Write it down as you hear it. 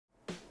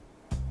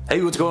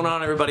Hey, what's going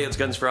on everybody? It's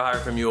Guns for Hire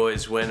from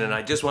YouAlwaysWin, and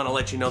I just want to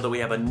let you know that we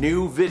have a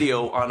new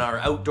video on our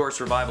outdoor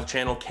survival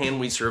channel, Can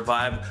We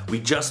Survive? We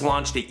just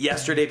launched it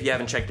yesterday. If you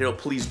haven't checked it out,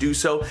 please do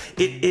so.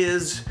 It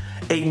is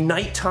a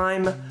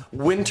nighttime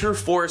winter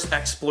forest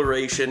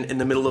exploration in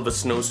the middle of a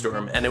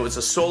snowstorm, and it was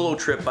a solo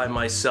trip by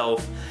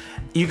myself.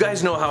 You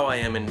guys know how I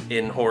am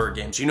in horror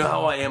games. You know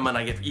how I am when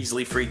I get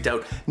easily freaked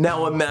out.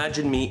 Now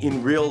imagine me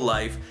in real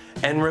life.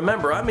 And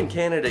remember, I'm in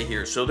Canada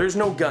here, so there's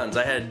no guns.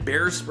 I had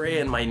bear spray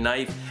and my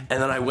knife,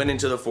 and then I went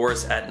into the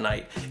forest at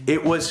night.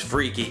 It was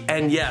freaky.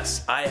 And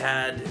yes, I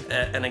had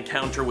an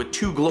encounter with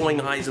two glowing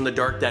eyes in the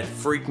dark that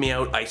freaked me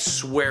out. I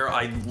swear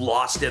I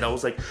lost it. I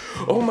was like,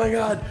 oh my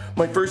God.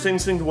 My first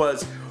instinct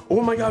was,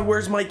 oh my God,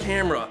 where's my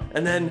camera?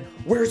 And then,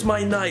 where's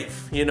my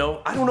knife? You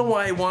know, I don't know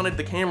why I wanted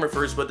the camera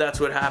first, but that's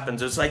what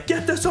happens. It's like,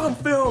 get this on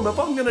film. If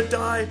I'm gonna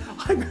die,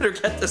 I better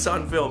get this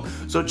on film.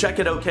 So check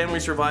it out, Can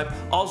We Survive?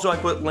 Also, I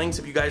put links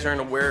if you guys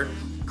aren't aware.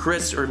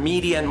 Chris or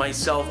Media and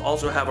myself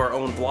also have our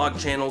own vlog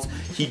channels.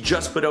 He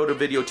just put out a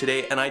video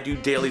today, and I do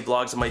daily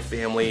vlogs of my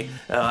family,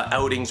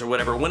 outings or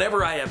whatever,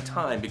 whenever I have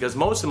time, because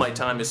most of my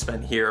time is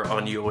spent here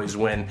on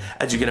YouAlwaysWin.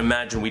 As you can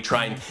imagine, we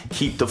try and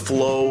keep the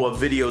flow of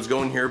videos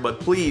going here, but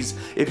please,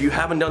 if you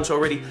haven't done so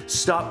already,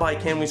 stop by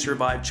Can We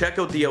Survive, check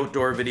out the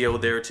outdoor video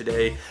there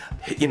today,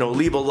 you know,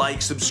 leave a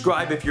like,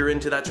 subscribe if you're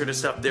into that sort of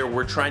stuff there.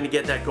 We're trying to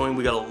get that going.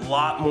 We got a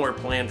lot more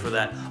planned for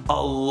that,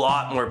 a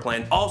lot more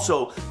planned.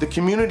 Also, the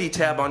community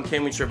tab on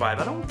Can We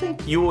Survive, I don't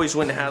think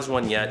YouAlwaysWin has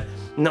one yet.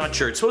 Not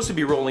sure. It's supposed to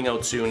be rolling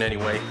out soon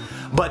anyway.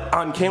 But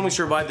on Can We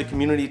Survive, the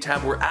community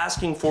tab, we're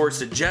asking for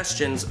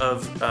suggestions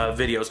of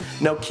videos.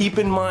 Now keep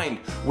in mind,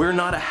 we're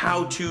not a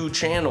how-to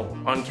channel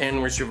on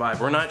Can We Survive.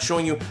 We're not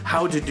showing you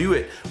how to do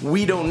it.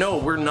 We don't know.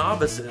 We're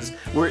novices.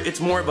 It's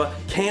more of a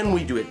can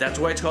we do it? That's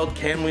why it's called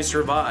Can We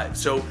Survive.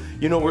 So,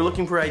 you know, we're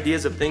looking for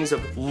ideas of things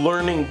of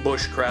learning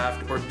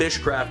bushcraft, or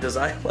bishcraft as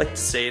I like to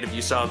say it. If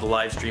you saw the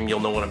live stream, you'll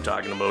know what I'm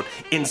talking about.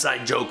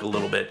 Inside joke a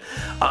little bit.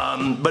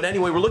 But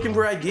anyway, we're looking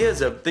for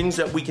ideas of things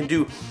that we can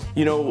do,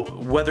 you know,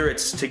 whether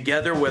it's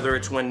together, whether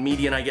it's when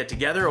Media and I get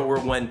together, or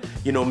when,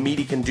 you know,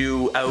 Media can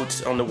do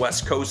out on the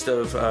west coast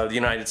of the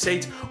United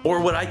States, or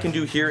what I can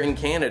do here in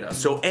Canada.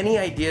 So any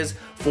ideas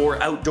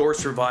for outdoor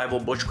survival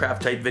bushcraft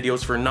type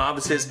videos for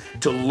novices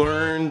to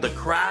learn the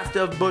craft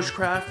of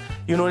bushcraft,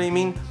 you know what I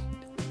mean?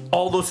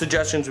 All those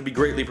suggestions would be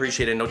greatly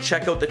appreciated. Now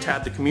check out the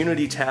tab, the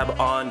community tab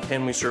on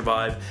Can We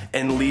Survive,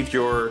 and leave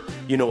your,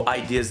 you know,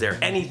 ideas there.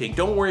 Anything.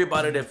 Don't worry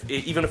about it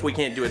even if we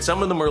can't do it.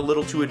 Some of them are a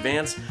little too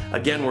advanced.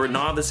 Again, we're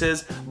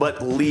novices,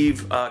 but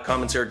leave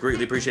comments there.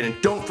 Greatly appreciated.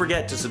 And don't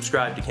forget to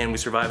subscribe to Can We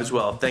Survive as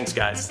well. Thanks,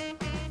 guys.